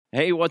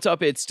Hey, what's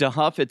up? It's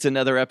DeHuff. It's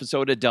another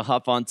episode of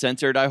DeHuff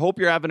Uncensored. I hope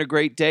you're having a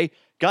great day.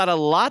 Got a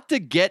lot to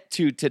get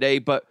to today,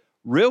 but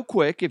real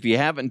quick, if you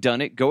haven't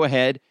done it, go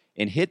ahead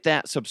and hit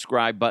that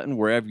subscribe button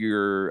wherever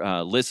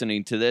you're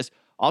listening to this.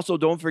 Also,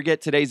 don't forget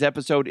today's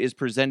episode is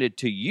presented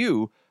to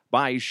you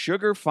by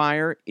Sugar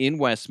Fire in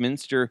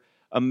Westminster.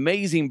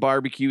 Amazing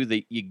barbecue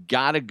that you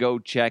got to go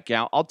check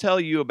out. I'll tell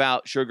you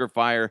about Sugar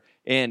Fire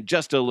in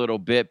just a little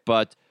bit,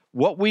 but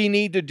what we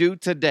need to do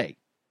today,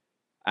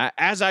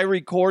 as I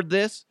record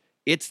this,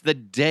 it's the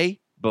day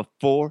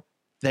before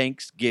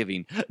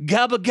Thanksgiving.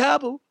 Gobble,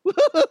 gobble.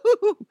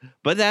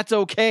 But that's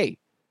okay.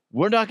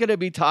 We're not going to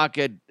be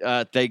talking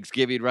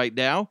Thanksgiving right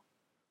now.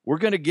 We're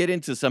going to get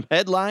into some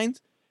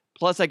headlines.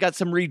 Plus, I got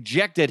some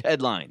rejected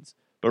headlines.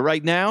 But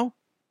right now,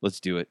 let's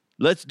do it.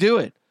 Let's do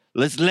it.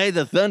 Let's lay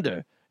the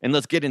thunder, and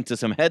let's get into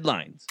some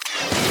headlines.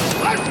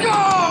 Let's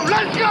go!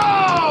 Let's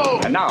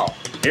go! And now,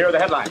 here are the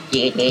headlines.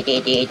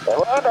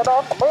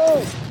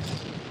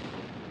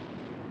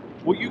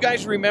 Well, you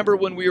guys remember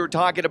when we were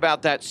talking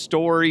about that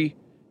story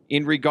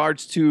in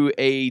regards to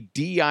a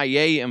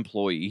DIA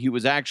employee? He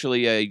was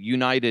actually a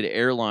United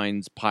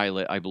Airlines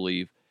pilot, I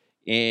believe,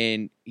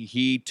 and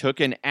he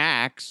took an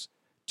axe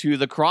to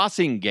the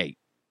crossing gate.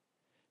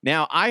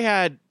 Now, I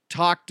had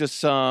talked to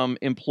some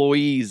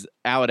employees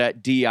out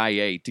at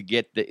DIA to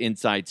get the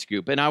inside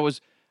scoop, and I was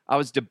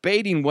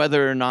debating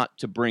whether or not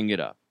to bring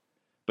it up.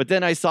 But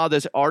then I saw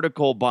this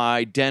article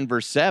by Denver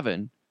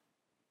 7,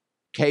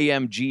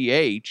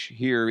 KMGH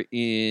here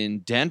in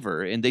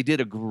Denver, and they did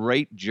a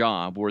great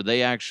job where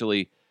they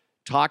actually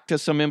talked to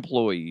some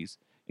employees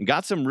and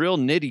got some real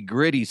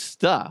nitty-gritty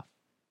stuff.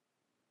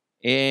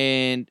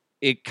 And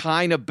it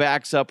kind of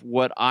backs up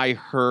what I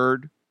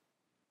heard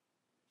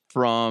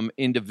from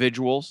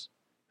individuals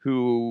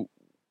who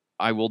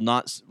I will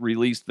not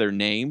release their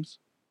names,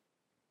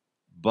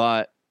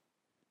 but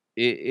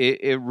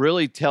it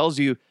really tells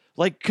you,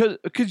 like,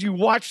 because you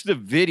watch the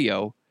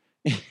video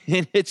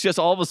and it's just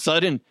all of a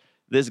sudden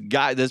this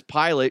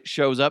pilot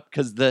shows up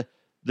because the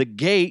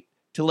gate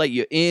to let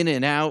you in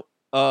and out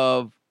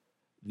of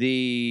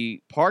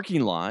the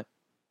parking lot,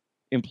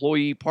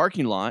 employee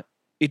parking lot,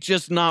 it's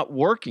just not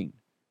working.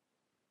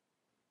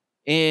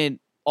 And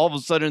all of a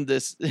sudden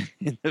this,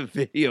 in the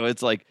video,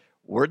 it's like,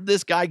 where'd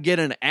this guy get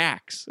an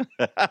axe?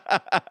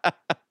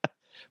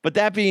 But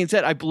that being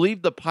said, I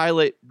believe the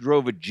pilot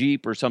drove a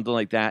Jeep or something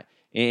like that.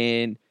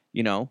 And,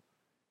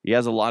 he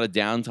has a lot of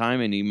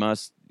downtime and he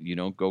must,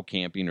 go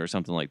camping or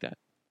something like that.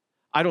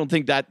 I don't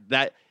think that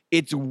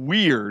it's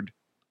weird.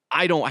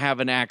 I don't have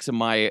an axe in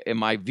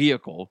my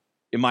vehicle,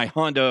 in my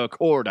Honda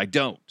Accord. I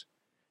don't.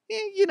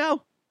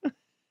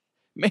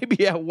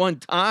 Maybe at one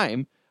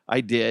time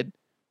I did,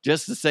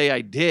 just to say I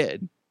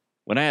did.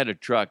 When I had a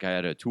truck, I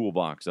had a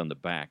toolbox on the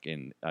back,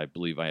 and I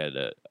believe I had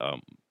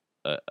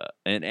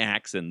an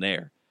axe in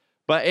there.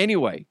 But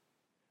anyway,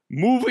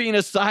 moving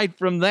aside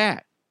from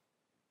that,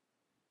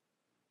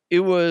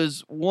 it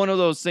was one of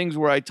those things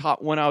where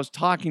when I was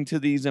talking to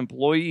these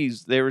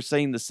employees, they were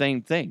saying the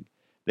same thing.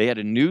 They had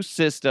a new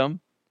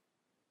system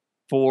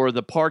for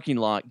the parking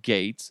lot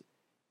gates,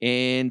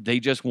 and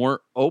they just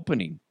weren't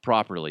opening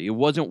properly. It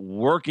wasn't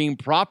working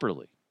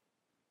properly.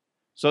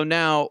 So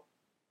now,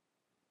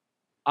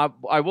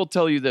 I will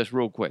tell you this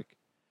real quick.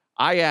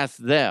 I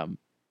asked them,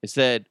 I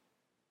said,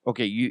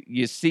 okay,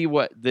 you see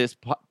what this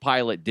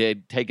pilot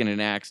did, taking an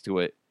axe to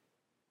it.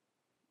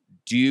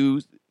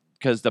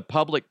 Because the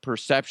public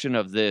perception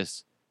of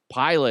this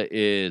pilot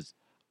is,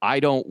 I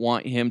don't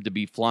want him to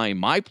be flying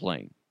my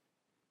plane.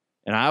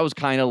 And I was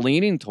kind of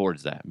leaning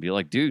towards that and be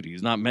like, dude,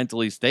 he's not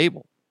mentally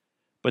stable.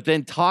 But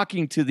then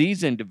talking to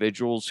these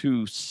individuals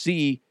who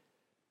see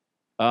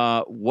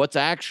what's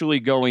actually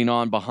going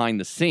on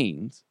behind the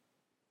scenes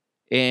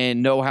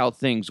and know how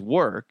things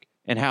work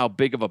and how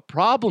big of a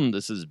problem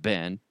this has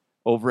been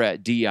over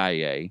at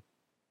DIA,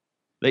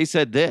 they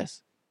said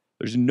this: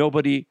 there's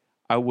nobody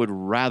I would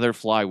rather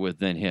fly with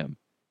than him,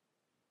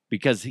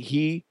 because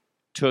he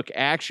took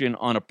action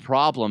on a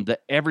problem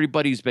that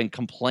everybody's been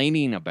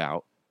complaining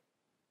about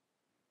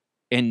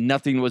and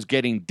nothing was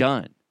getting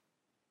done.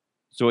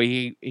 So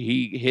he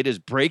hit his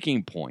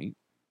breaking point.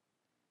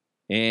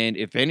 And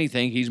if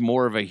anything, he's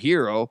more of a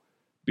hero,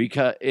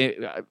 because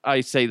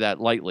I say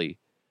that lightly,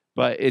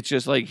 but it's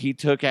just like he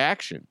took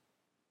action.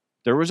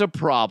 There was a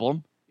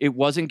problem. It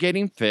wasn't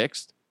getting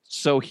fixed.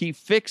 So he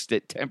fixed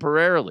it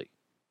temporarily.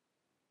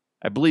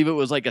 I believe it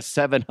was like a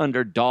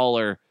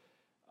 $700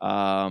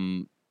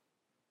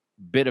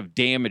 bit of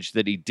damage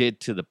that he did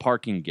to the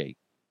parking gate.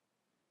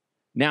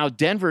 Now,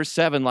 Denver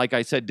 7, like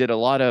I said, did a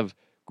lot of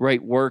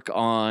great work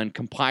on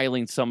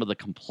compiling some of the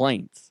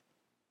complaints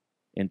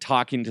and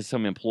talking to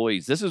some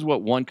employees. This is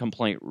what one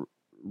complaint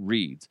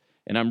reads,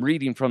 and I'm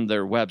reading from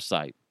their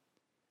website.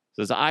 It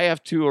says, I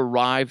have to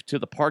arrive to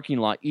the parking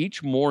lot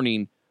each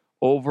morning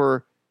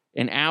over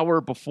an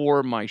hour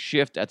before my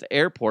shift at the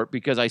airport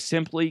because I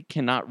simply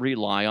cannot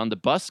rely on the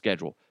bus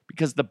schedule,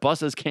 because the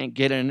buses can't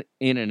get in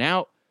and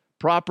out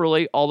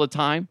properly all the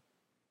time.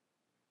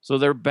 So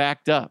they're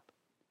backed up.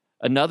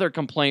 Another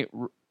complaint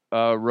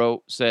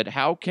said,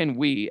 how can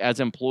we as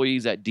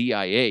employees at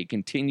DIA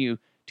continue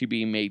to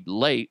be made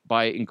late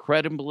by the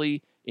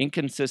incredibly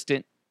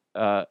inconsistent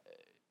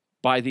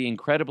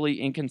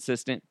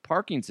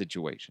parking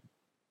situation?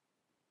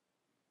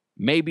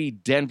 Maybe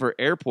Denver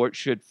Airport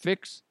should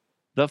fix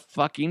the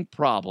fucking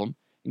problem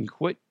and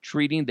quit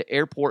treating the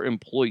airport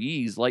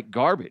employees like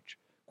garbage.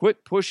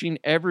 Quit pushing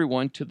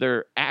everyone to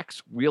their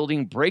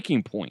axe-wielding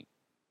breaking point.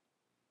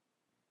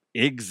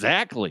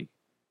 Exactly.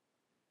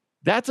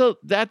 That's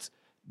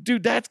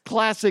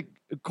classic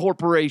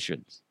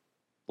corporations.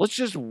 Let's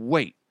just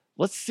wait.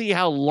 Let's see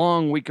how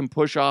long we can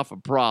push off a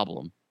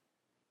problem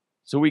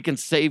so we can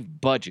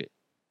save budget.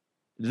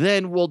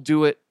 Then we'll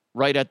do it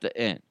right at the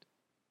end.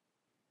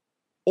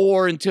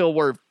 Or until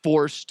we're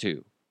forced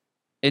to.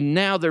 And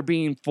now they're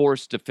being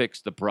forced to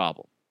fix the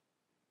problem.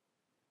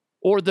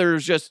 Or there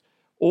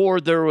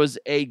was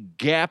a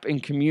gap in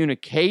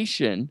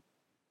communication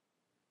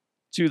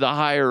to the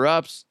higher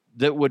ups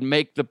that would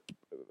make the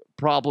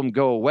problem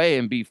go away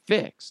and be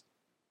fixed.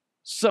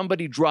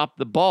 Somebody dropped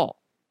the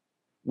ball.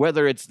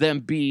 Whether it's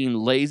them being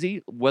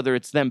lazy, whether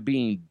it's them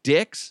being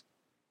dicks,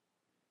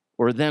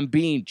 or them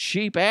being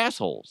cheap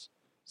assholes.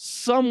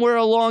 Somewhere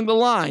along the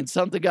line,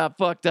 something got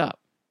fucked up.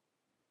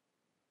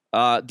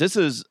 This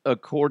is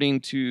according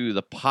to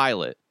the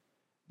pilot.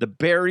 The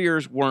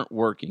barriers weren't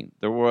working.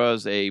 There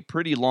was a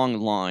pretty long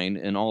line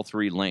in all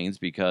three lanes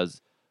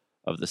because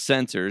of the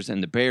sensors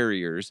and the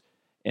barriers,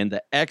 and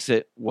the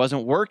exit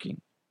wasn't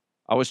working.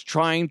 I was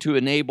trying to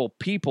enable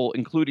people,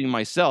 including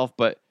myself,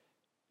 but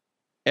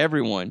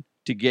everyone,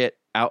 to get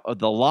out of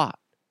the lot.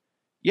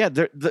 Yeah,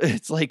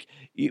 it's like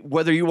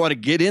whether you want to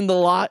get in the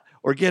lot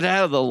or get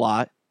out of the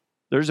lot,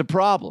 there's a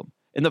problem.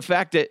 And the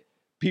fact that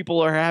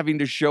people are having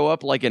to show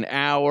up like an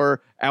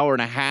hour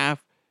and a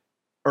half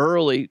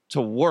early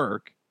to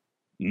work,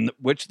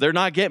 which they're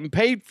not getting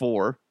paid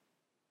for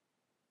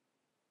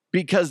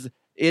because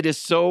it is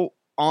so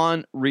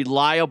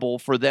unreliable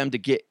for them to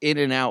get in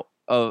and out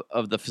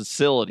of the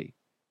facility.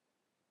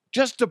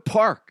 Just to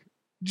park.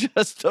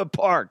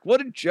 What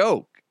a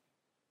joke.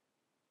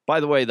 By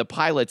the way, the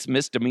pilot's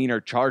misdemeanor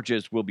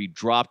charges will be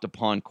dropped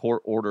upon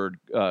court-ordered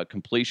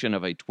completion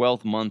of a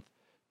 12-month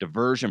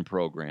diversion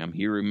program.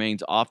 He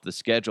remains off the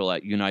schedule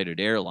at United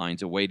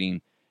Airlines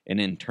awaiting an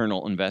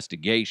internal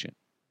investigation.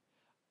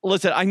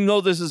 Listen, I know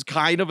this is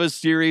kind of a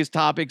serious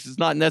topic. It's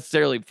not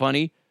necessarily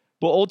funny,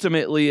 but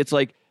ultimately it's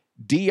like,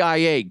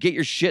 DIA, get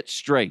your shit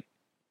straight.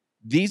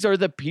 These are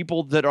the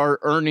people that are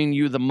earning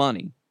you the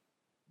money.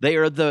 They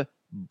are the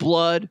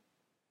blood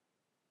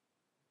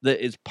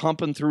that is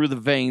pumping through the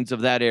veins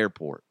of that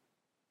airport.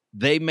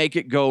 They make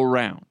it go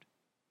round.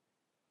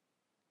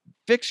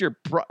 Fix your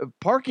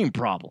parking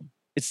problem.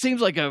 It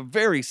seems like a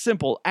very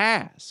simple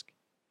ask.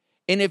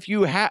 And if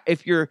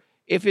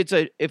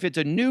it's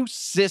a new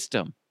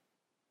system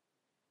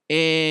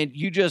and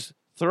you just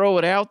throw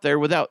it out there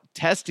without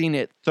testing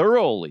it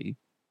thoroughly,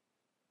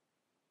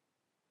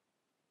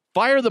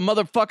 fire the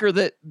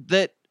motherfucker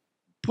that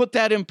put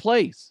that in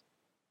place.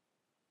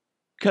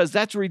 Because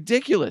that's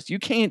ridiculous. You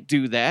can't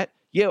do that.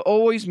 You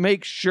always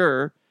make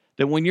sure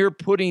that when you're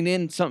putting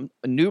in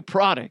a new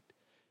product,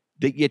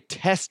 that you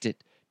test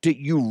it, that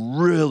you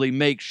really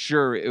make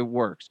sure it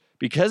works.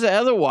 Because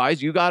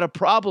otherwise, you got a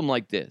problem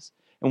like this.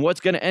 And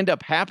what's going to end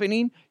up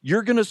happening,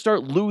 you're going to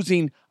start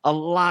losing a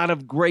lot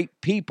of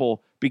great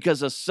people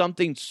because of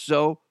something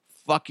so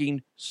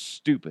fucking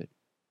stupid.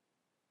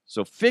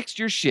 So fix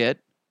your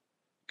shit,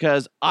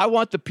 because I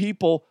want the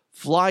people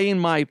flying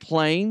my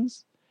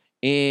planes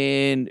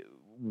and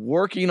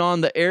working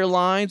on the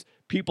airlines,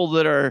 people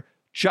that are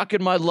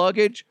chucking my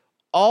luggage,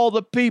 all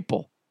the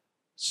people,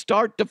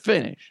 start to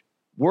finish,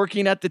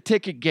 working at the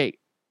ticket gate,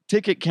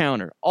 ticket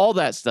counter, all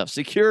that stuff,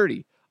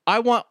 security. I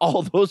want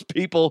all those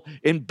people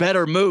in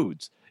better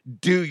moods.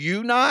 Do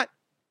you not?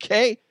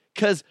 Okay?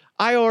 Because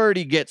I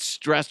already get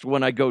stressed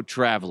when I go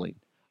traveling.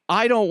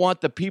 I don't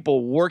want the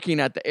people working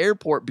at the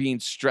airport being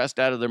stressed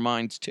out of their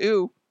minds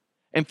too.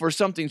 And for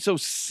something so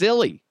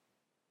silly.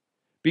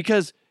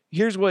 Because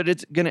here's what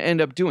it's going to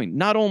end up doing.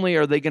 Not only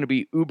are they going to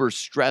be uber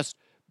stressed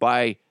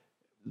by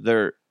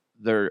their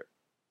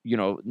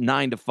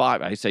 9 to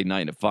 5. I say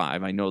 9 to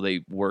 5. I know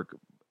they work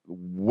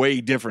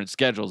way different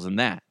schedules than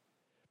that.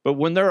 But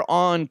when they're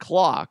on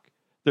clock,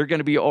 they're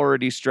going to be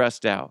already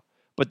stressed out.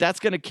 But that's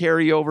going to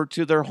carry over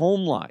to their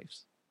home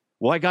lives.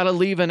 Well, I got to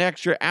leave an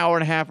extra hour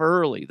and a half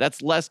early.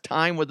 That's less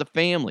time with the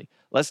family,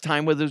 less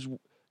time with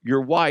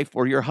your wife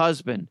or your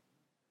husband,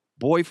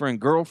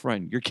 boyfriend,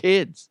 girlfriend, your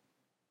kids.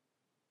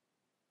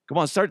 Come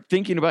on, start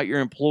thinking about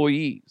your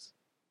employees.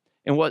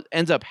 And what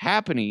ends up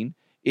happening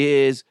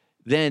is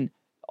then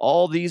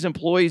all these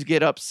employees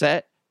get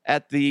upset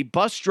at the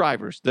bus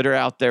drivers that are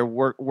out there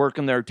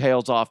working their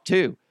tails off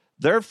too.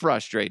 They're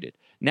frustrated.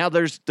 Now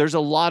there's a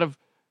lot of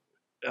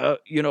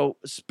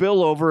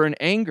spillover and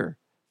anger.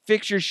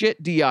 Fix your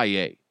shit,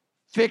 DIA.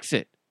 Fix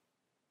it.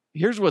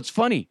 Here's what's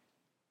funny.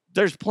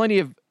 There's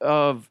plenty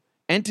of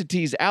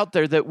entities out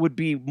there that would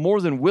be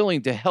more than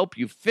willing to help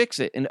you fix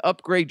it and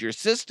upgrade your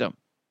system.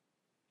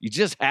 You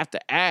just have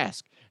to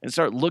ask and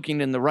start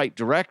looking in the right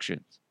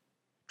directions.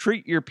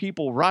 treat your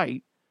people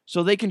right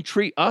so they can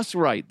treat us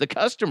right, the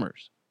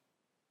customers.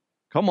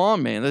 Come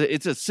on, man.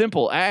 It's a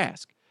simple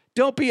ask.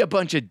 Don't be a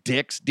bunch of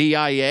dicks,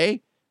 DIA.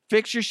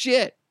 Fix your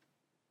shit.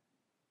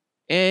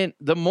 And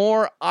the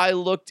more I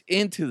looked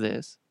into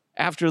this,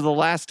 after the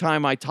last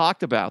time I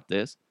talked about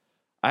this,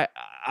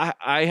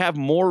 I have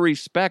more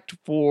respect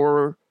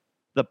for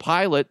the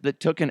pilot that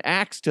took an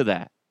axe to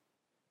that.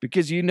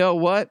 Because you know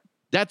what?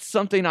 That's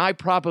something I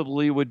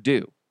probably would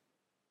do.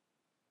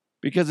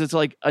 Because it's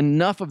like,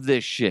 enough of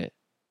this shit.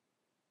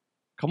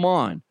 Come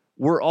on.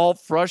 We're all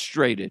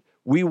frustrated.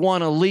 We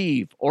want to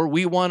leave or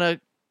we want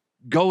to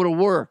go to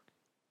work.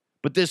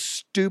 But this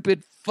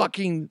stupid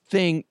fucking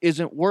thing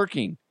isn't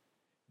working.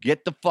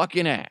 Get the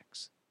fucking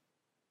axe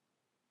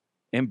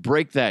and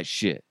break that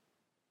shit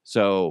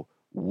so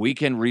we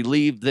can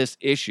relieve this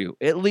issue,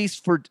 at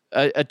least for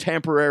a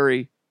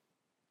temporary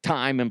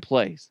time and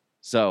place.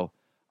 So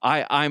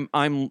I'm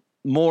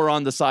more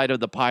on the side of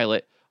the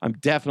pilot. I'm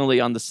definitely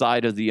on the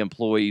side of the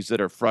employees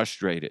that are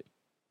frustrated.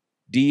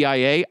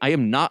 DIA, I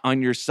am not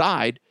on your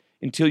side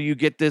until you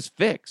get this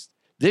fixed.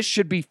 This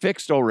should be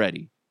fixed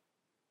already.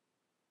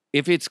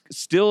 If it's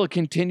still a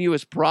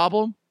continuous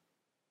problem,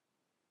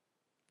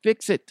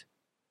 fix it.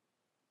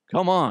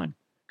 Come on.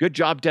 Good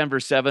job,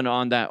 Denver 7,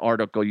 on that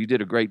article. You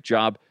did a great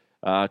job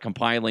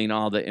compiling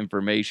all the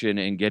information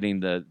and getting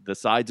the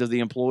sides of the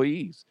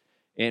employees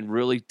and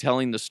really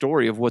telling the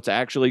story of what's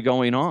actually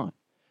going on.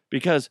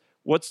 Because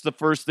what's the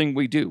first thing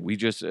we do? We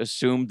just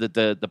assume that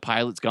the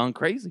pilot's gone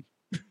crazy.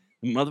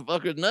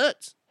 Motherfucker's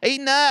nuts. He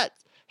nuts.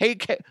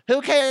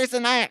 Who carries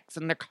an axe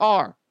in the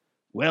car?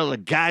 Well, the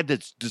guy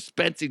that's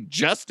dispensing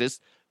justice,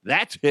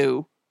 that's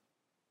who.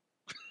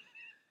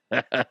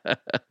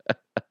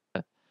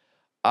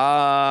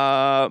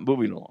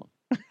 Moving along.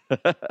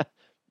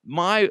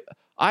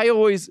 I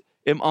always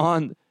am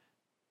on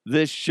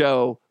this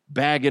show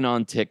bagging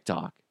on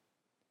TikTok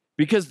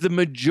because the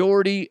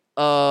majority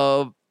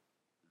of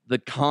the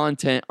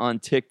content on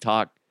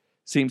TikTok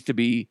seems to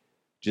be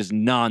just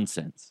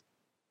nonsense.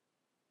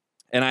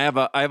 And I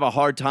have a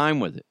hard time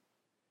with it.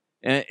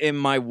 And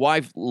my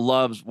wife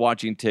loves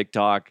watching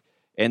TikTok,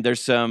 and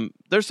there's some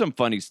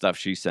funny stuff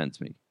she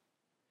sends me.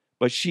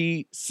 But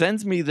she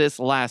sends me this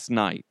last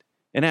night.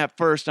 And at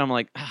first I'm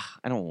like,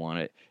 I don't want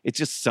it. It's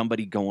just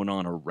somebody going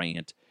on a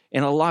rant.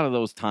 And a lot of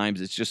those times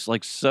it's just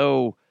like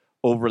so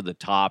over the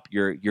top.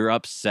 You're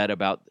upset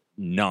about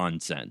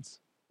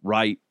nonsense,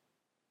 right?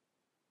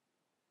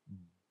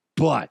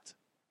 But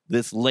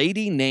this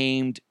lady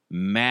named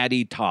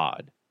Maddie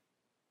Todd,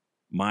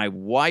 my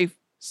wife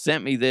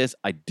sent me this.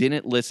 I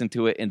didn't listen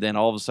to it. And then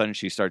all of a sudden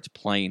she starts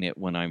playing it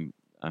when I'm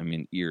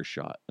in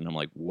earshot. And I'm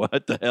like,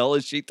 what the hell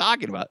is she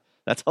talking about?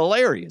 That's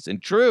hilarious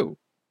and true.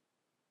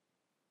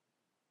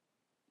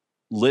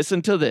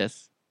 Listen to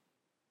this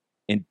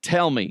and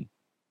tell me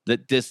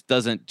that this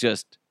doesn't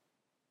just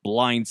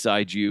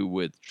blindside you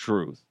with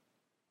truth.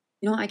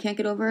 You know what I can't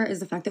get over is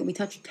the fact that we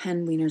touch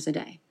 10 wieners a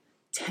day.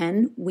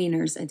 10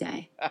 wieners a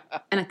day.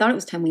 And I thought it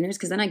was 10 wieners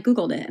because then I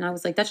Googled it and I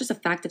was like, that's just a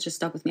fact that just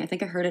stuck with me. I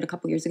think I heard it a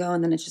couple years ago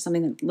and then it's just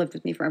something that lived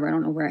with me forever. I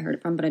don't know where I heard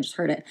it from, but I just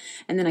heard it.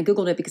 And then I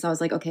Googled it because I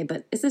was like, okay,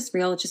 but is this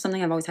real? It's just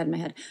something I've always had in my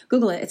head.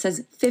 Google it. It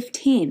says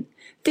 15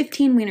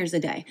 wieners a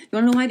day. You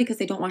want to know why? Because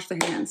they don't wash their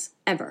hands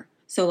ever.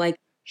 So like,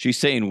 she's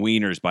saying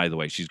wieners, by the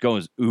way. She's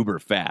going uber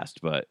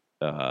fast, but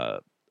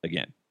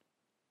again,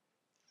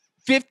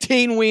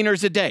 15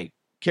 wieners a day.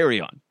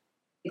 Carry on.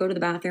 They go to the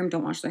bathroom,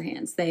 don't wash their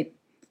hands. They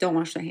don't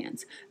wash their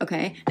hands,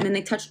 okay? And then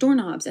they touch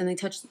doorknobs, and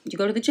you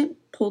go to the gym,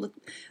 pull the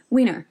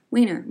wiener,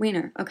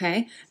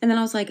 okay? And then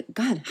I was like,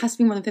 God, it has to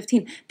be more than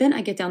 15. Then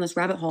I get down this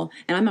rabbit hole,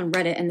 and I'm on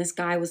Reddit, and this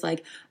guy was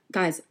like,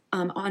 guys,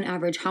 on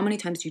average, how many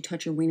times do you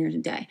touch your wieners a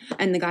day?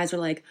 And the guys are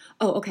like,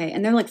 oh, okay.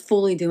 And they're like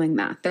fully doing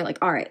math. They're like,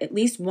 all right, at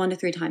least 1 to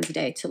 3 times a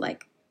day to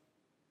like,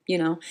 you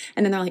know,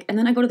 and then they're like, and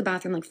then I go to the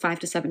bathroom like 5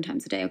 to 7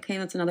 times a day. Okay,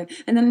 that's another.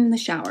 And then in the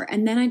shower,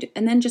 and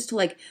then just to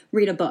like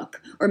read a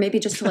book, or maybe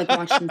just to like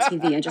watch some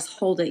TV. I just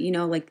hold it, you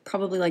know, like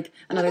probably like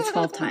another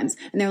 12 times.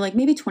 And they're like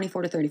maybe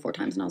 24 to 34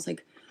 times. And I was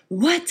like,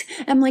 what?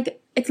 I'm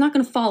like, it's not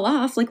going to fall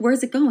off. Like,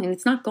 where's it going?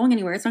 It's not going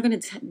anywhere. It's not going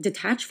to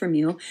detach from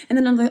you. And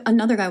then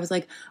another guy was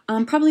like,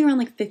 probably around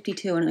like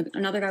 52. And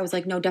another guy was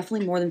like, no,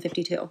 definitely more than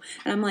 52.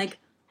 And I'm like,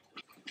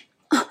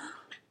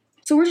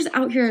 so we're just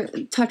out here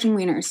touching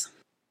wieners.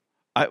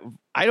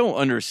 I don't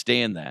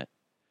understand that.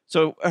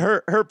 So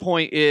her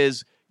point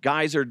is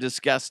guys are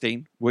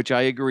disgusting, which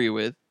I agree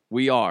with.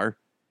 We are.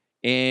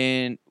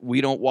 And we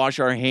don't wash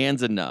our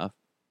hands enough.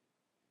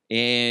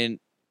 And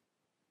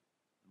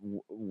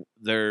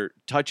they're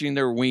touching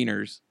their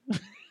wieners,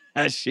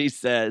 as she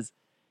says.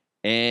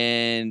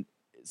 And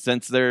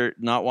since they're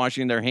not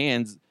washing their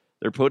hands,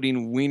 they're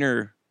putting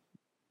wiener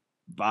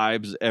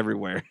vibes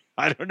everywhere.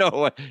 I don't know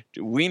what.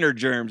 Wiener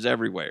germs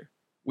everywhere.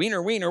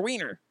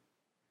 Wiener.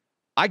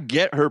 I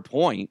get her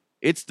point.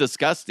 It's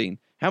disgusting.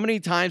 How many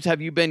times have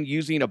you been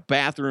using a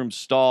bathroom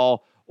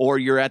stall or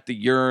you're at the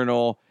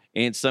urinal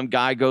and some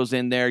guy goes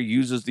in there,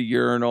 uses the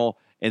urinal,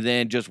 and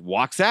then just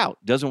walks out,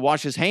 doesn't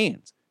wash his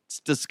hands? It's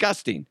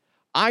disgusting.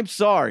 I'm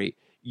sorry.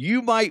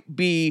 You might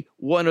be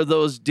one of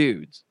those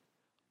dudes.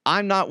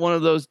 I'm not one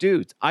of those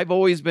dudes. I've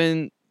always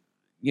been,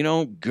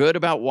 good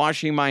about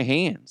washing my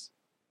hands.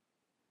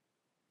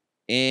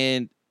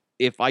 And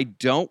if I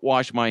don't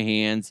wash my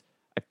hands,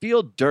 I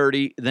feel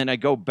dirty. Then I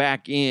go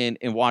back in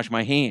and wash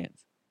my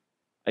hands.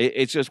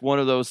 It's just one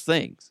of those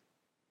things.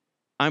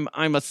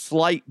 I'm a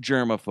slight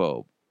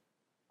germaphobe.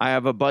 I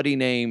have a buddy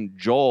named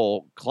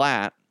Joel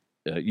Klatt.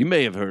 You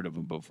may have heard of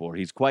him before.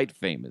 He's quite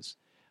famous.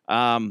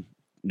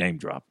 Name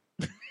drop.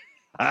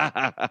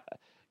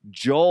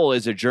 Joel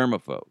is a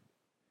germaphobe,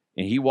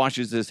 and he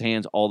washes his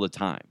hands all the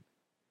time.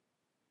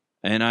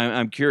 And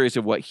I'm curious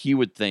of what he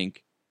would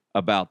think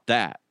about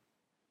that.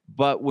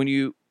 But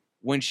when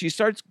she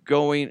starts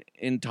going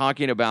and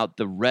talking about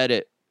the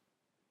Reddit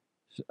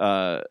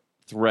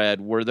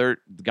thread where the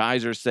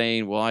guys are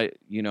saying, well,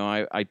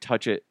 I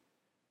touch it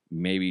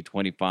maybe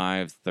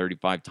 25,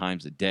 35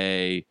 times a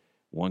day.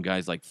 One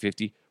guy's like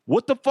 50.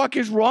 What the fuck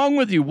is wrong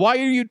with you? Why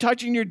are you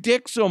touching your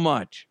dick so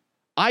much?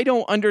 I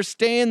don't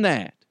understand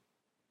that.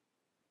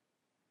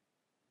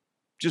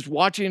 Just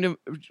watching,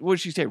 what did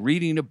she say?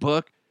 Reading a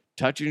book,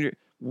 touching your...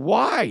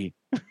 Why?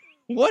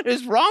 What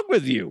is wrong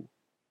with you?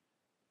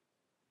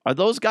 Are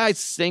those guys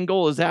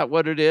single? Is that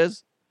what it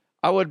is?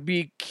 I would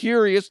be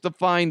curious to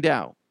find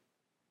out.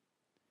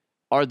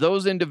 Are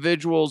those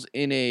individuals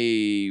in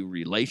a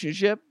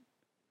relationship?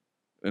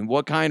 And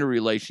what kind of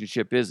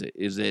relationship is it?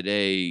 Is it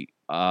a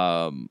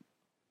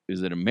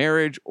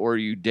marriage, or are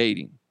you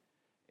dating?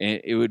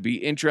 And it would be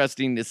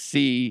interesting to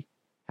see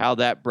how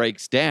that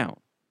breaks down.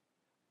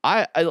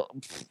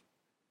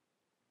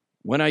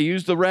 When I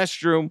use the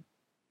restroom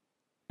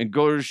and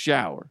go to the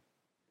shower,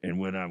 and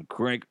when I'm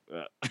cranking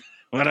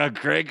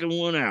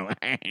one out,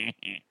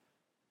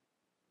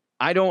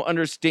 I don't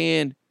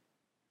understand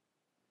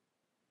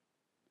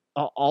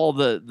all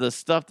the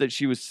stuff that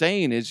she was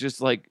saying. Is just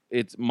like,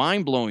 it's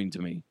mind blowing to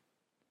me.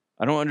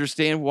 I don't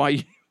understand why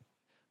you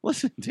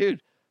listen,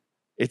 dude.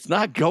 It's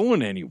not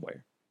going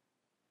anywhere.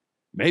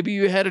 Maybe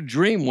you had a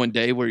dream one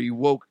day where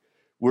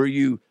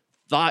you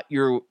thought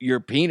your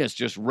penis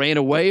just ran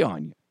away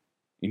on you.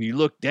 And you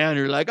look down and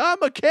you're like,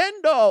 I'm a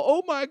Ken doll.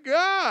 Oh my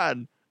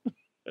God.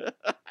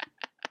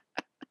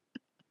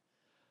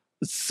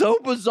 It's so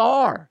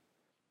bizarre.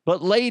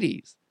 But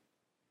ladies,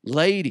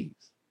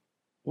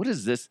 what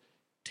does this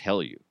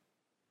tell you?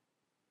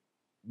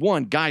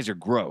 One, guys are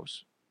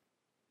gross.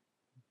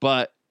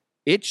 But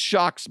it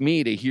shocks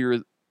me to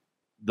hear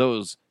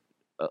those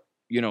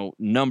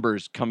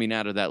numbers coming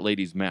out of that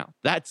lady's mouth.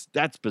 That's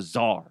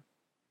bizarre.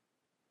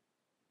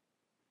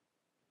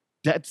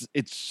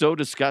 It's so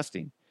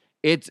disgusting.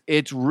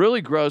 It's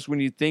really gross when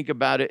you think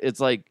about it.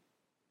 It's like,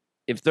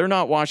 if they're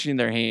not washing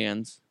their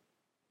hands,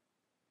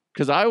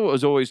 because I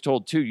was always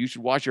told too, you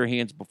should wash your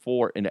hands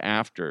before and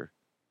after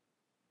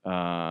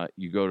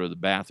you go to the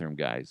bathroom,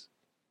 guys.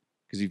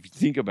 Because if you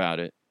think about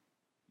it,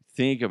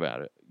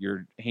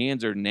 your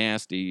hands are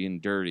nasty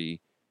and dirty,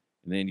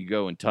 and then you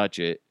go and touch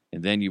it,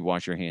 and then you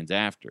wash your hands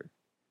after.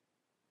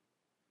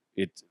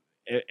 It's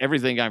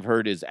everything I've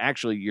heard is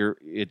actually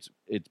it's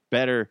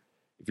better.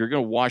 If you're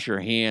going to wash your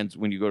hands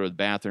when you go to the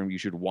bathroom, you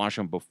should wash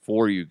them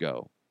before you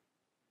go.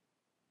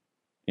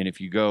 And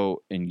if you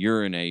go and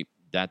urinate,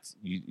 that's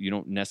you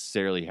don't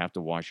necessarily have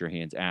to wash your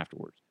hands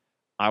afterwards.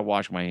 I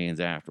wash my hands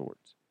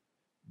afterwards.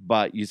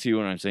 But you see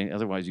what I'm saying?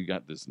 Otherwise, you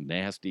got this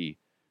nasty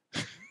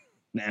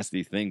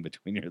thing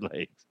between your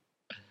legs.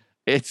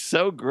 It's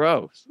so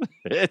gross.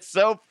 It's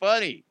so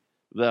funny,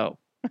 though.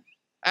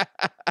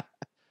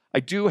 I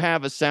do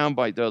have a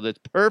soundbite, though, that's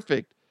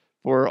perfect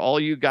for all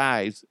you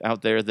guys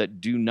out there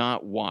that do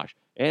not wash.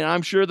 And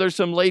I'm sure there's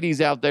some ladies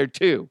out there,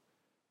 too.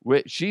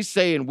 She's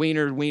saying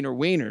wieners,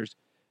 wieners,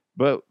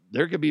 but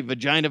there could be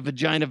vagina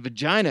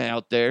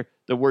out there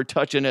that we're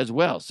touching as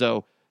well.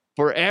 So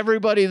for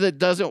everybody that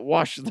doesn't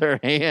wash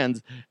their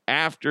hands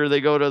after they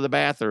go to the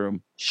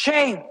bathroom.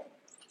 Shame.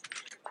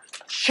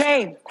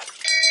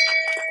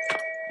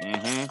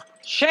 Mm-hmm.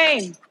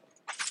 Shame.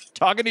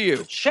 Talking to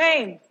you.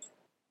 Shame.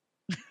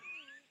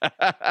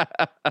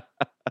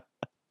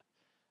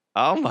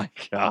 Oh my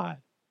God.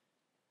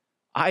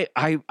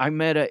 I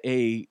met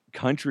a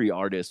country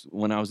artist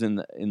when I was in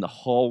the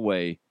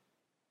hallway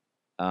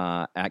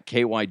at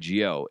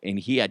KYGO, and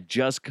he had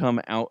just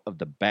come out of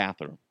the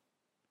bathroom.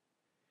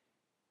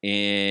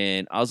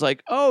 And I was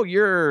like, oh,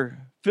 you're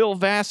Phil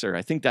Vassar.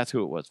 I think that's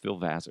who it was, Phil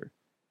Vassar.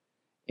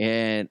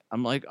 And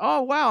I'm like,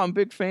 oh, wow, I'm a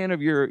big fan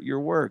of your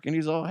work. And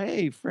he's all,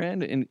 hey,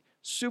 friend, and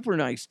super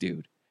nice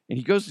dude. And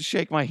he goes to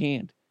shake my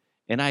hand.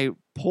 And I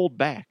pulled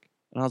back.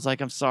 And I was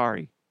like, I'm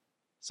sorry.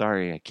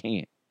 Sorry, I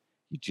can't.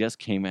 He just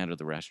came out of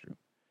the restroom.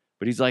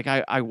 But he's like,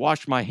 I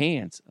washed my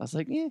hands. I was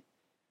like,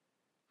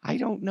 I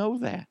don't know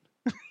that.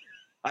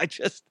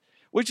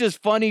 Which is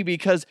funny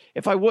because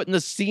if I wouldn't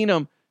have seen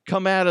him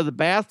come out of the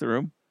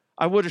bathroom,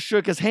 I would have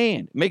shook his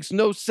hand. It makes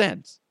no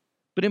sense.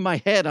 But in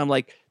my head, I'm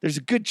like, there's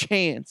a good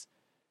chance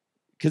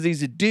because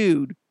he's a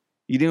dude,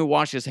 he didn't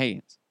wash his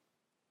hands.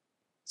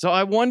 So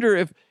I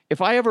wonder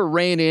if I ever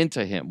ran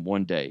into him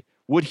one day,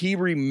 would he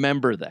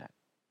remember that?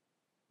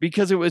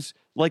 because it was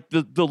like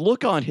the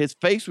look on his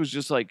face was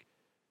just like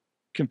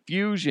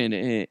confusion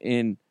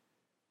and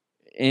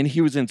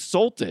he was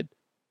insulted.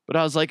 But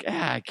I was like,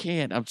 I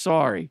can't. I'm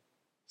sorry.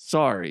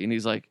 Sorry. And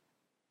he's like,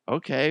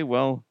 okay,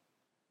 well,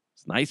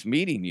 it's nice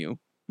meeting you.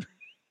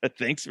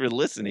 Thanks for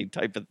listening,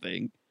 type of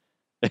thing.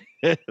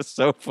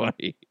 So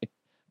funny.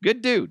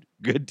 Good dude.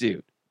 Good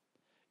dude.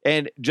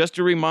 And just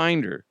a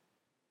reminder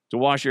to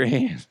wash your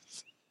hands.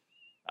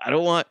 I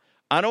don't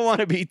want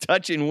to be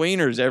touching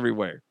wieners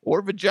everywhere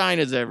or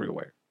vaginas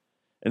everywhere.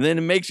 And then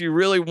it makes you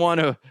really want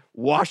to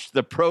wash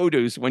the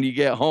produce when you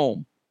get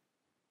home.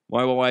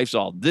 My wife's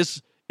all,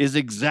 this is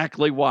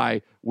exactly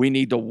why we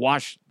need to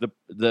wash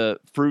the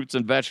fruits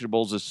and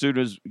vegetables as soon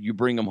as you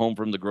bring them home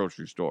from the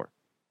grocery store.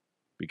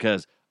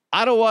 Because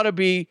I don't want to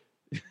be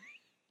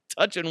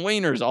touching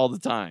wieners all the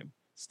time.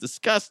 It's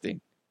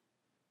disgusting.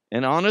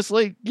 And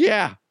honestly,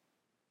 yeah.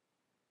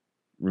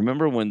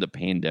 Remember when the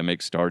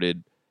pandemic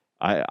started?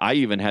 I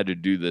even had to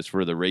do this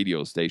for the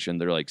radio station.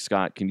 They're like,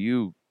 Scott, can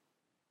you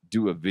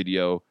do a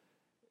video,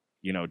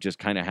 just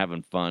kind of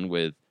having fun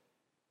with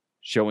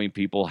showing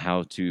people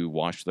how to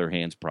wash their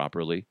hands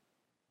properly?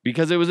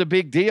 Because it was a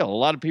big deal. A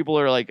lot of people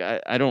are like,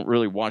 I don't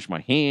really wash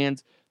my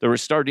hands. There were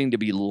starting to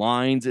be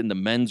lines in the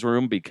men's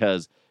room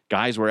because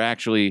guys were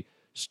actually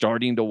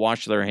starting to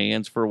wash their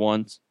hands for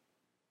once.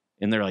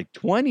 And they're like,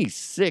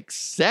 26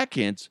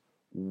 seconds?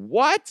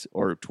 What?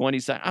 Or 20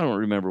 seconds? I don't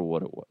remember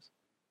what it was.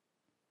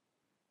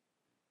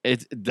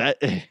 It's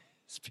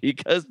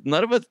because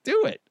none of us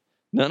do it.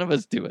 None of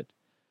us do it.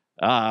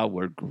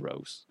 We're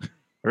gross.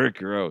 We're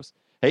gross.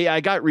 Hey, I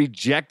got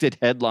rejected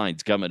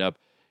headlines coming up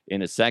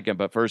in a second.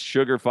 But first,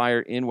 Sugar Fire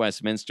in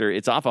Westminster.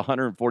 It's off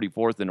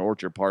 144th and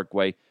Orchard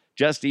Parkway,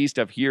 just east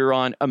of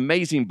Huron.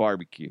 Amazing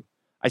barbecue.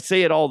 I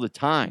say it all the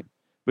time,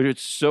 but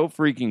it's so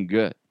freaking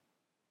good.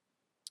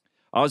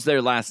 I was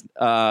there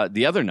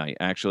the other night,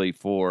 actually,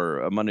 for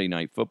a Monday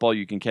Night Football.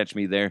 You can catch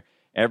me there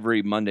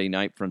every Monday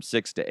night from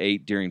 6 to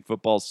 8 during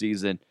football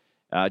season.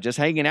 Just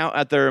hanging out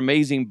at their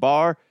amazing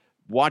bar,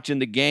 watching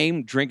the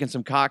game, drinking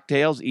some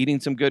cocktails, eating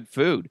some good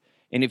food.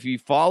 And if you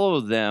follow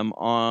them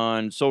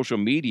on social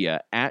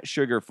media at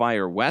Sugar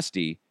Fire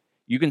Westy,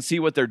 you can see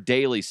what their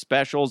daily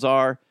specials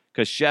are,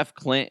 because Chef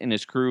Clint and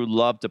his crew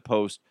love to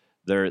post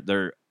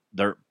their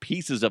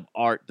pieces of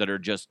art that are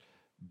just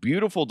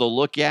beautiful to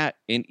look at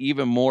and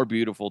even more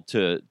beautiful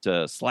to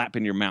slap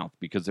in your mouth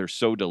because they're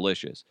so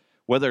delicious.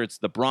 Whether it's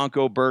the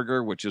Bronco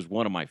Burger, which is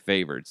one of my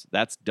favorites,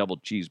 that's double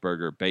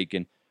cheeseburger,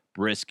 bacon,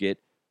 brisket,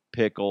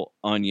 pickle,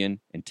 onion,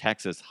 and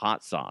Texas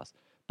hot sauce.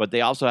 But they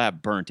also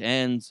have burnt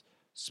ends,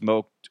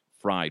 smoked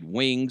fried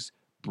wings,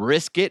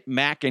 brisket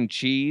mac and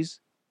cheese.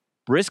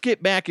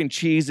 Brisket mac and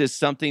cheese is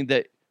something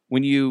that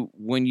when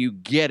you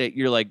get it,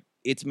 you're like,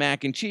 it's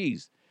mac and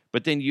cheese.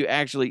 But then you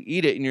actually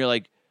eat it and you're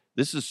like,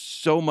 this is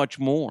so much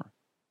more.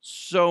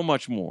 So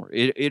much more.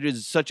 It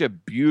is such a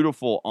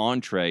beautiful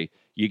entree.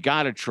 You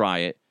got to try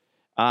it.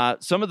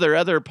 Some of their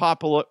other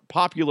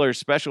popular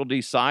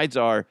specialty sides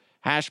are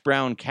hash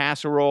brown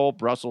casserole,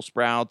 Brussels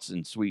sprouts,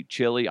 and sweet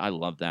chili. I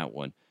love that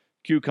one.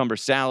 Cucumber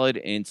salad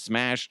and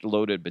smashed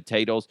loaded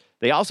potatoes.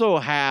 They also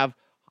have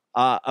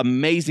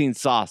amazing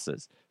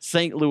sauces.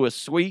 St. Louis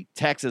sweet,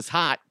 Texas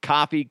hot,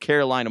 coffee,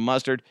 Carolina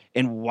mustard,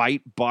 and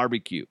white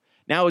barbecue.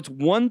 Now, it's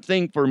one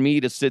thing for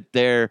me to sit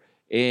there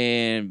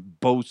and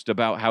boast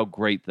about how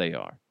great they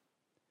are.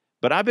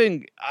 But I've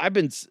been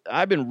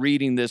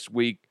reading this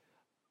week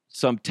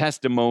some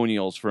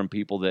testimonials from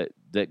people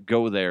that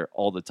go there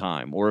all the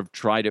time or have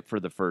tried it for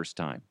the first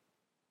time.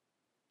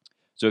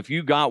 So if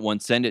you got one,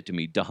 send it to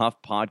me,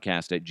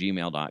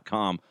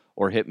 DeHuffPodcast@gmail.com,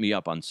 or hit me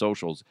up on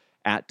socials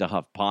at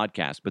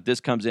DeHuffPodcast. But this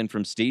comes in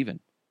from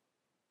Steven.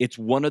 It's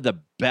one of the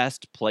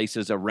best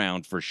places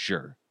around for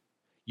sure.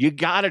 You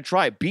got to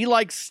try it. Be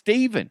like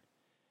Steven.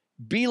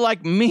 Be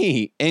like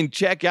me and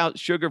check out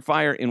Sugar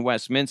Fire in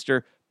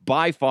Westminster.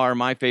 By far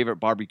my favorite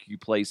barbecue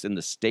place in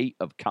the state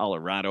of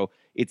Colorado.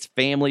 It's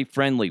family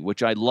friendly,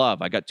 which I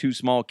love. I got 2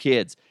 small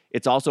kids.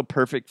 It's also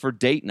perfect for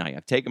date night.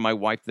 I've taken my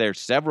wife there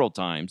several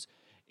times,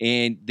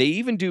 and they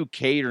even do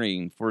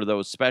catering for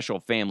those special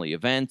family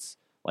events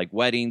like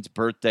weddings,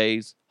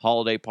 birthdays,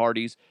 holiday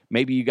parties.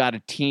 Maybe you got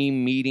a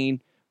team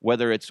meeting,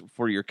 whether it's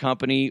for your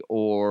company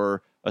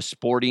or a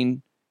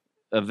sporting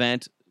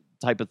event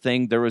type of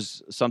thing. There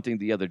was something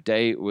the other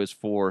day. It was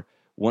for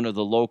one of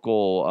the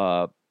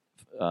local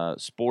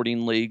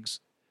sporting leagues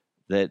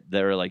that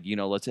they're like,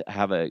 let's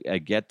have a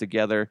get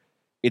together.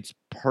 It's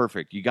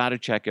perfect. You got to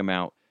check them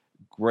out.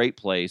 Great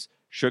place.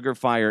 Sugar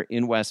Fire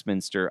in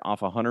Westminster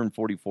off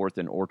 144th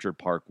and Orchard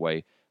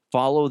Parkway.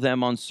 Follow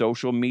them on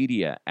social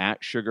media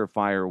at Sugar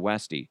Fire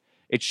Westy.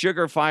 It's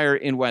Sugar Fire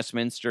in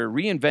Westminster,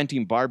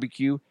 reinventing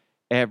barbecue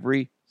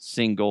every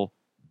single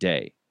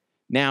day.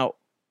 Now,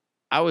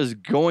 I was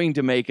going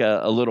to make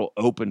a little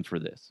open for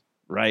this,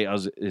 right?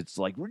 It's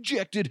like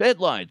rejected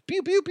headlines.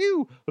 Pew, pew,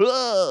 pew.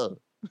 Ugh.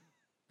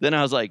 Then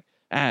I was like,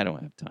 I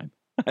don't have time.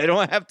 I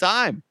don't have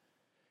time.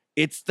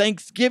 It's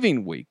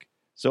Thanksgiving week.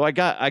 So I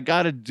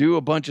got to do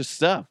a bunch of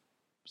stuff.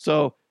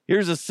 So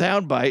here's a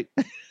soundbite.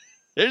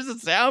 Here's a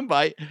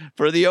soundbite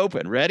for the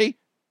open. Ready?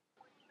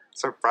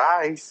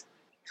 Surprise.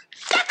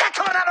 Get that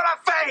coming out of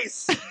my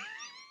face!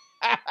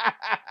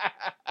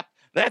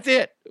 That's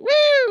it.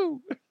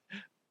 Woo!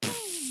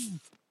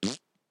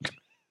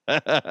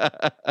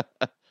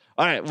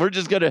 All right, we're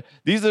just going to,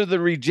 these are the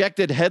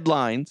rejected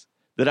headlines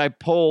that I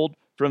pulled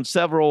from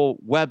several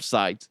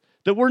websites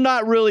that we're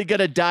not really going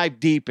to dive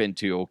deep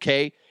into,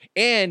 okay?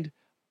 And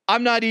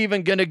I'm not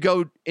even going to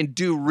go and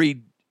do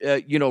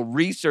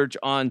research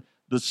on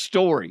the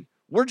story.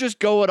 We're just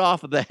going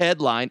off of the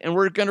headline and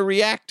we're going to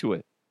react to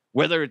it,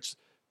 whether it's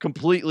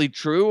completely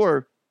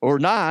true or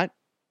not.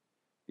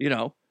 You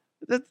know,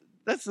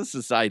 that's the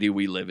society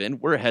we live in.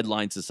 We're a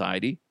headline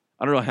society.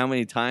 I don't know how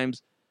many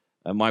times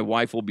my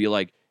wife will be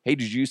like, "Hey,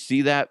 did you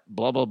see that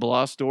blah blah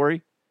blah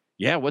story?"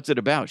 Yeah, what's it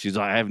about? She's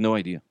like, "I have no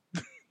idea."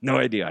 No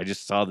idea. I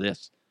just saw the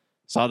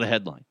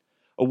headline.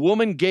 A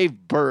woman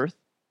gave birth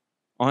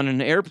on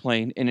an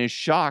airplane and is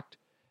shocked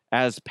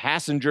as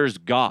passengers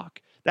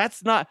gawk.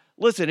 That's not,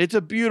 listen, it's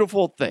a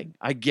beautiful thing,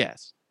 I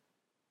guess.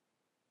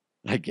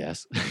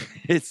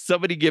 It's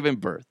somebody giving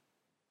birth.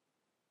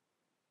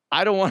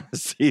 I don't want to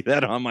see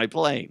that on my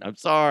plane. I'm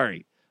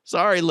sorry.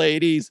 Sorry,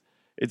 ladies.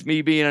 It's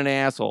me being an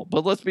asshole.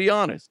 But let's be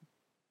honest.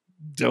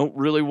 Don't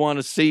really want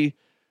to see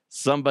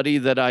somebody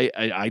that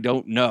I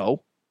don't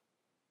know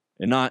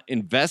and not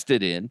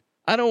invested in.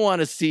 I don't want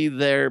to see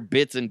their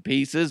bits and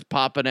pieces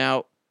popping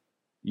out,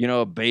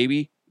 a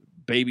baby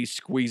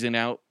squeezing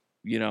out,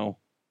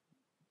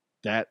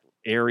 that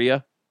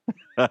area.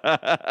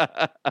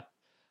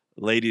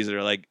 Ladies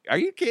are like, are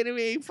you kidding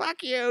me?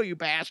 Fuck you, you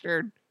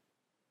bastard.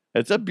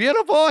 It's a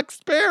beautiful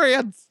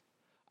experience.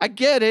 I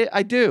get it.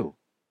 I do.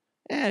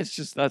 It's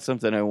just not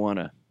something I want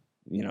to,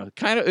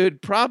 it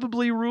would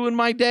probably ruin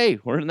my day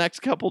or the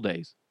next couple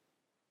days,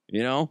 be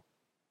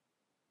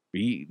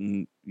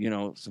eating,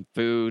 some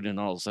food and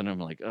all of a sudden I'm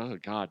like, oh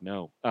God,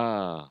 no.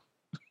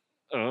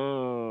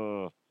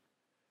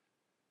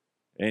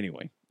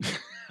 Anyway,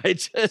 I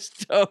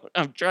just don't,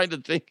 I'm trying to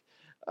think,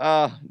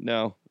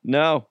 no.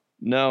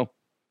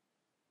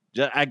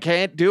 I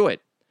can't do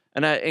it.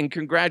 And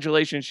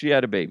congratulations, she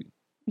had a baby.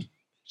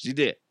 She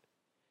did.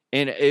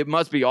 And it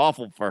must be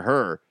awful for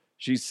her.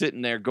 She's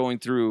sitting there going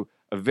through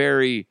a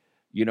very,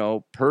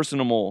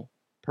 personable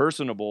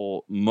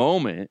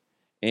moment.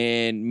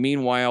 And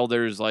meanwhile,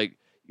 there's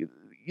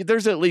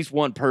at least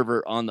one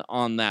pervert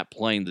on that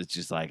plane that's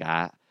just like,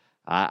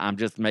 I'm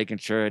just making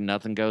sure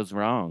nothing goes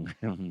wrong.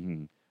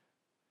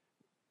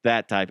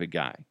 That type of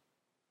guy.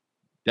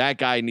 That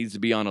guy needs to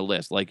be on a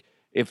list. Like,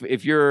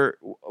 if you're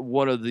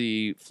one of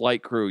the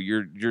flight crew,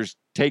 you're just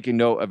taking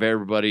note of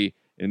everybody,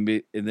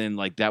 and then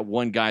like that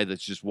one guy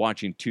that's just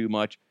watching too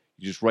much,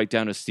 you just write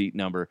down a seat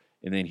number,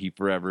 and then he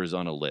forever is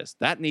on a list.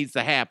 That needs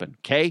to happen,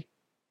 okay?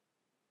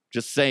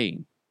 Just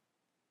saying.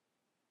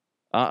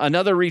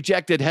 Another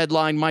rejected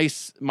headline,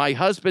 my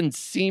husband's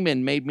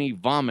semen made me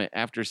vomit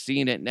after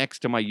seeing it next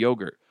to my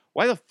yogurt.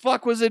 Why the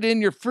fuck was it in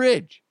your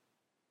fridge?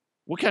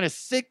 What kind of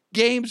sick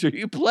games are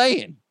you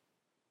playing?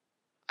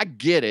 I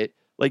get it.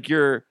 Like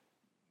you're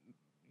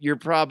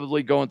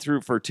probably going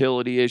through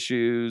fertility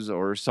issues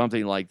or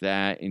something like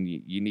that, and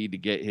you need to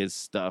get his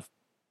stuff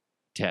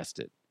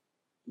tested.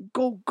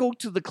 Go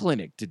to the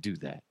clinic to do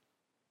that.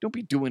 Don't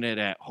be doing it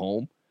at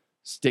home,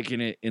 sticking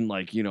it in a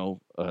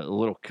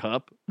little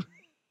cup.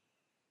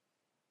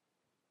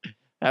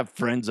 Have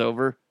friends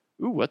over.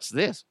 Ooh, what's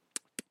this?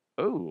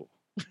 Oh,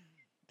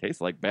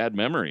 tastes like bad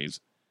memories.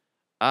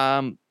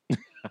 That's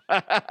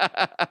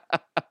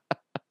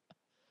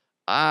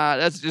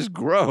just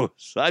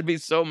gross. I'd be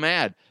so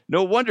mad.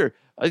 No wonder.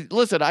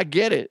 Listen, I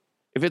get it.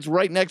 If it's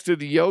right next to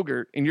the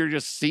yogurt and you're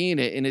just seeing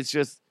it and it's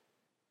just,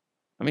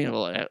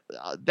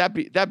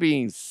 that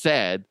being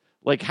said,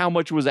 like how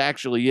much was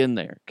actually in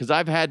there? Because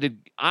I've had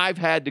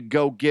to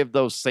go give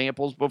those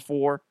samples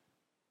before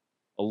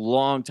a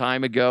long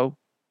time ago.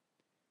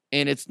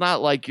 And it's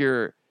not like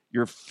you're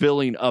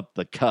filling up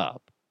the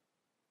cup.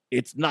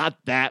 It's not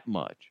that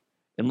much.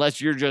 Unless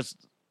you're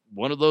just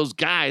one of those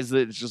guys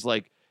that's just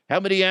like,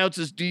 how many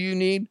ounces do you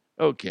need?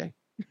 Okay.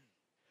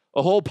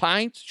 A whole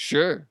pint?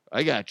 Sure.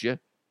 I got you.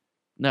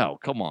 No,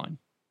 come on.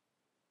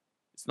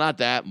 It's not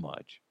that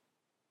much.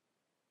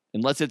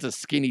 Unless it's a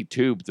skinny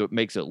tube that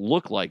makes it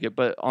look like it.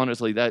 But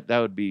honestly, that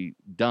would be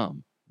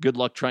dumb. Good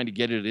luck trying to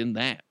get it in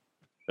that.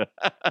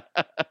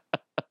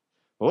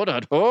 Hold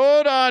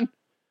on.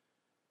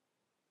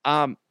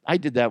 I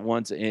did that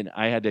once and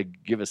I had to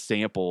give a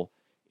sample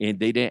and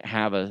they didn't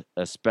have a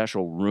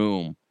special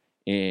room.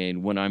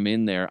 And when I'm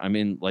in there, I'm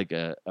in like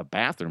a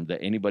bathroom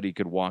that anybody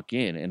could walk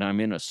in, and I'm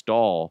in a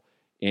stall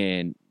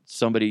and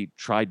somebody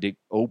tried to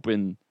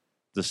open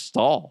the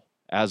stall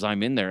as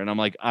I'm in there. And I'm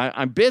like,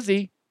 I'm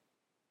busy.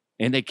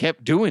 And they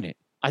kept doing it.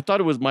 I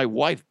thought it was my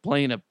wife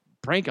playing a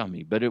prank on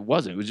me, but it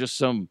wasn't. It was just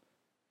some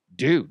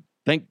dude.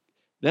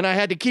 Then I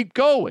had to keep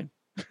going.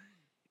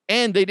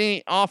 And they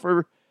didn't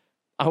offer,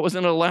 I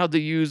wasn't allowed to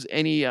use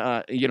any,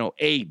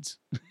 aids.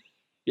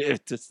 Yeah,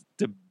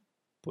 to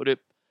put it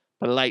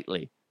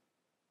politely.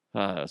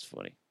 That's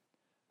funny.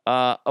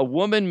 A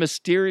woman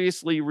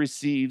mysteriously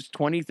receives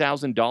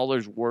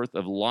 $20,000 worth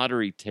of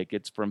lottery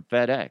tickets from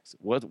FedEx.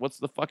 What's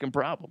the fucking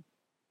problem?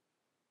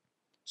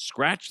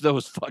 Scratch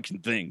those fucking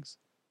things.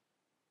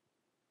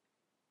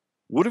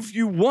 What if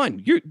you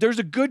won? There's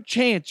a good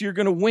chance you're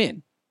going to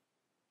win,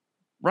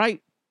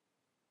 right?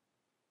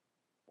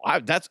 I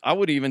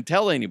wouldn't even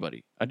tell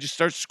anybody. I just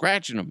start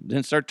scratching them,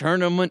 then start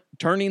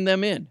turning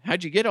them in.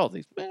 How'd you get all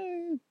these?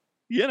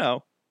 You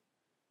know,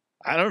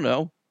 I don't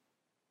know.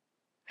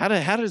 How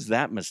does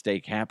that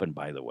mistake happen,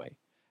 by the way?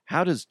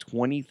 How does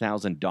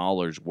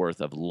 $20,000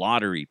 worth of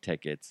lottery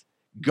tickets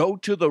go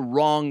to the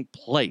wrong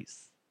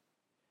place?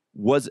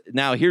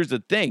 Now, here's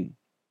the thing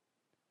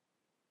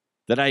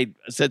that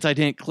since I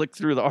didn't click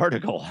through the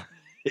article,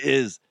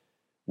 is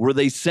were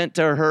they sent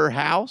to her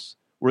house?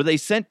 Were they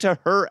sent to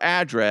her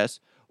address?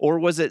 Or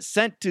was it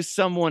sent to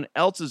someone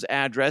else's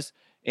address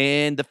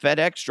and the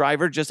FedEx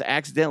driver just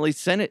accidentally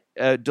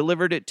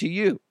delivered it to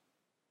you?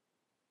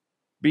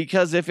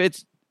 Because if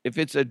it's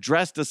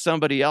addressed to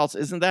somebody else,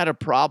 isn't that a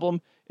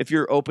problem if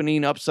you're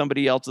opening up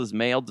somebody else's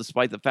mail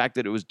despite the fact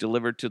that it was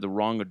delivered to the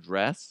wrong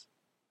address?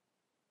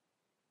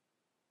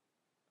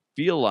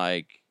 Feel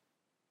like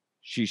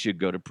she should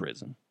go to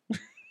prison.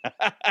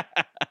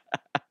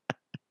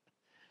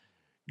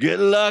 Good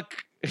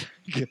luck.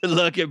 Good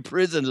luck in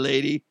prison,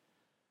 lady.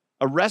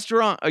 A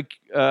restaurant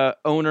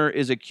owner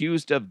is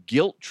accused of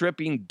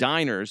guilt-tripping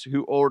diners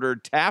who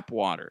ordered tap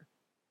water.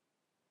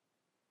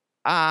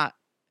 Yeah,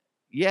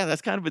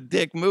 that's kind of a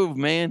dick move,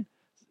 man.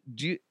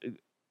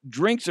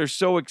 Drinks are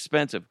so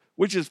expensive,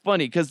 which is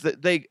funny because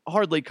they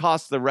hardly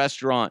cost the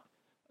restaurant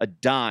a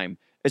dime,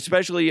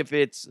 especially if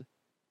it's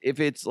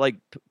like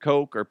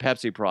Coke or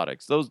Pepsi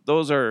products.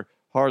 Those are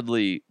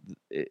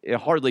it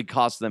hardly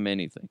costs them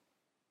anything.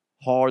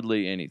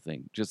 Hardly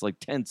anything. Just like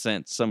 10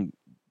 cents, some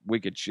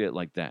wicked shit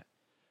like that.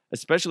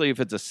 Especially if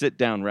it's a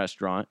sit-down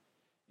restaurant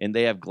and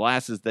they have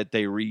glasses that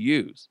they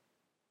reuse.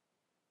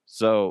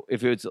 So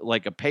if it's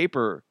like a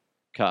paper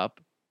cup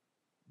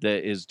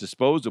that is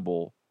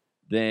disposable,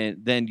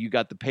 then you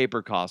got the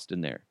paper cost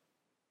in there.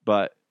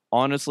 But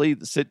honestly,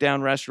 the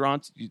sit-down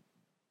restaurants,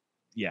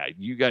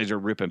 you guys are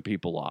ripping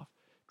people off.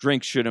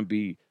 Drinks shouldn't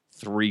be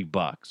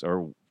 $3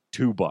 or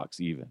 $2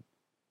 even.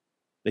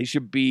 They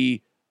should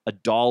be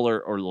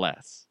 $1 or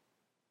less,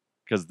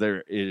 because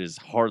it is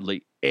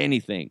hardly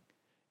anything.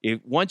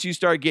 Once you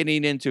start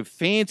getting into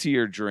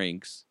fancier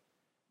drinks,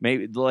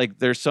 maybe like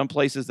there's some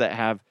places that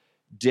have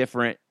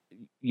different,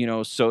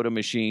 soda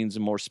machines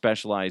and more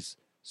specialized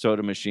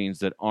soda machines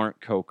that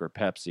aren't Coke or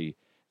Pepsi,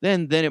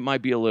 then it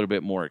might be a little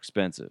bit more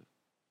expensive.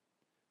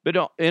 But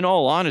in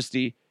all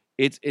honesty,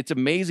 it's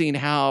amazing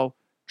how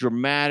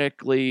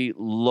dramatically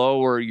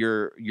lower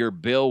your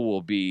bill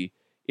will be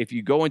if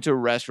you go into a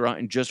restaurant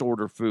and just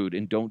order food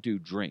and don't do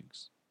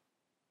drinks.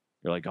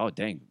 You're like, oh,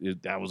 dang,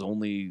 that was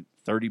only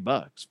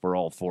 $30 for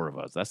all four of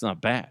us. That's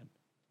not bad.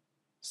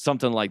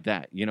 Something like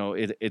that.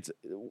 It's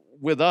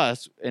with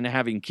us and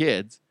having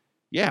kids.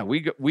 Yeah, we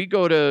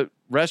go to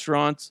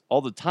restaurants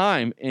all the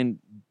time and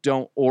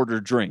don't order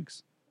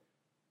drinks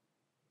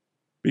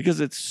because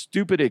it's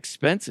stupid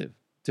expensive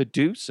to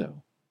do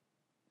so.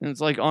 And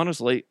it's like,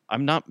 honestly,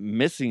 I'm not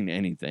missing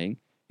anything.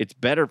 It's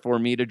better for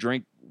me to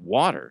drink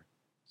water.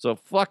 So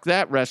fuck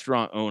that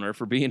restaurant owner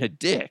for being a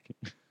dick.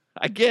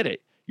 I get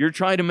it. You're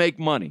trying to make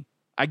money.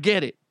 I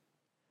get it.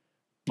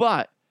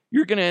 But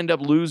you're going to end up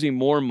losing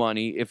more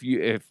money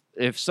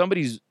if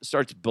somebody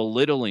starts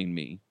belittling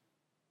me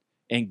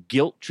and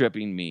guilt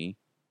tripping me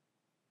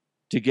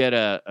to get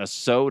a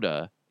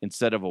soda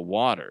instead of a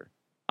water.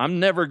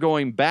 I'm never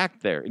going back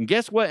there. And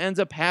guess what ends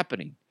up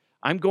happening?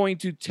 I'm going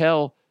to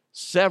tell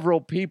several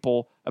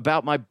people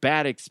about my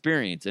bad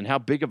experience and how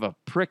big of a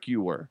prick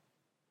you were.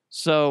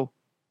 So,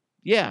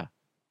 yeah,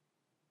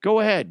 go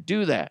ahead,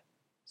 do that.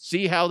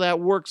 See how that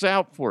works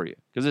out for you,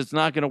 because it's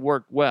not going to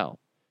work well.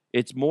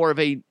 It's more of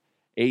a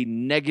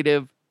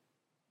negative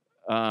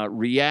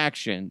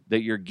reaction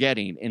that you're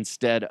getting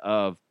instead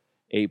of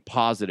a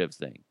positive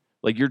thing.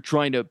 Like you're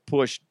trying to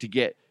push to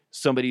get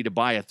somebody to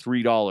buy a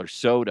 $3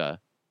 soda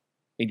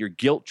and you're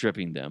guilt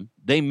tripping them.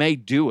 They may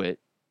do it,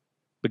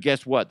 but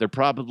guess what? They're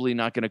probably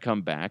not going to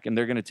come back, and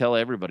they're going to tell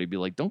everybody, be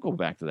like, don't go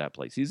back to that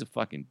place. He's a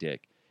fucking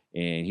dick.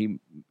 And he,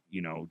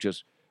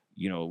 just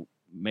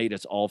made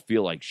us all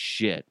feel like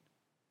shit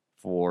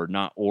for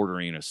not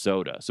ordering a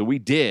soda. So we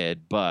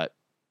did, but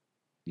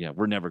yeah,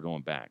 we're never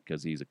going back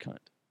because he's a cunt.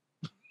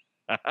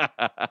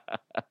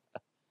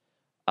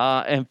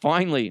 And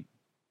finally,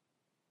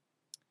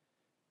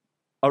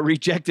 a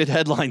rejected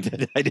headline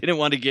that I didn't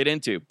want to get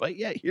into, but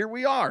yeah, here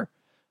we are.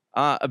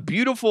 A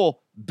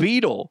beautiful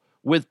beetle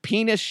with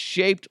penis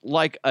shaped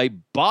like a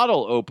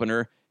bottle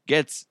opener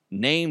gets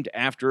named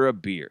after a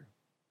beer.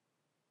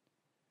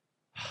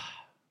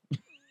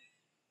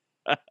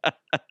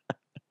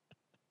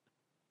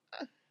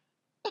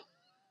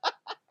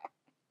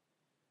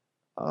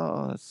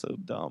 Oh, that's so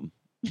dumb.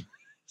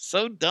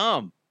 So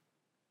dumb.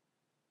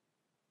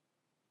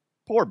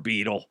 Poor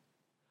beetle.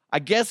 I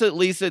guess at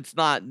least it's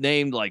not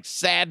named like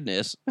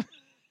Sadness.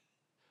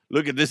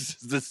 Look at this,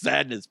 the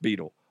Sadness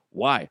beetle.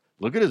 Why?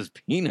 Look at his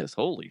penis.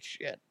 Holy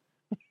shit.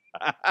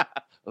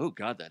 Oh,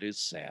 God, that is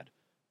sad.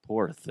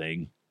 Poor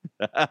thing.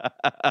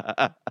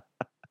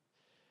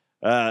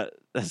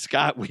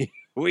 Scott,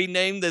 we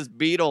named this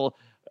beetle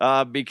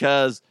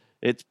because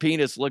its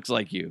penis looks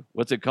like you.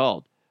 What's it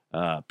called?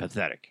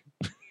 Pathetic.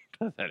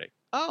 Pathetic.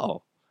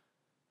 Oh.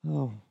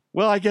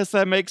 Well, I guess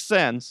that makes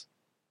sense.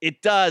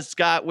 It does,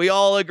 Scott. We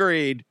all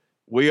agreed.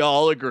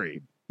 Well,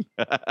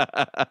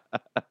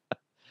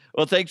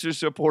 thanks for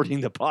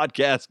supporting the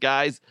podcast,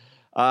 guys.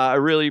 I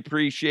really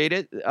appreciate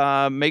it.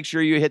 Make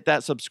sure you hit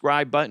that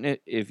subscribe button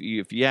if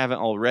you haven't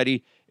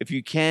already. If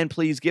you can,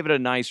 please give it a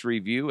nice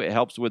review. It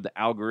helps with the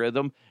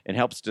algorithm and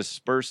helps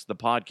disperse the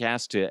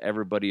podcast to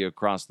everybody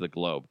across the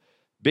globe.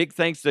 Big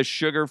thanks to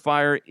Sugar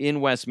Fire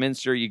in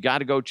Westminster. You got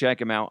to go check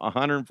them out.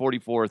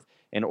 144th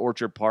and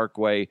Orchard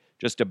Parkway.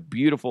 Just a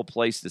beautiful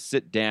place to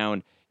sit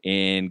down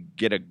and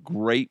get a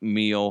great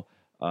meal.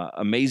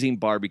 Amazing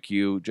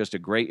barbecue. Just a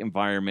great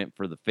environment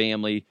for the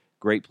family.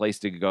 Great place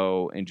to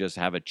go and just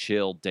have a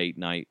chill date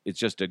night. It's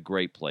just a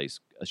great place.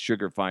 A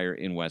Sugar Fire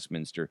in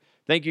Westminster.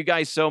 Thank you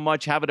guys so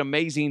much. Have an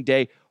amazing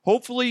day.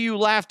 Hopefully you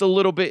laughed a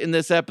little bit in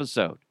this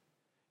episode.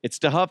 It's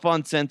the Huff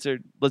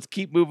Uncensored. Let's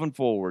keep moving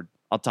forward.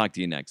 I'll talk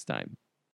to you next time.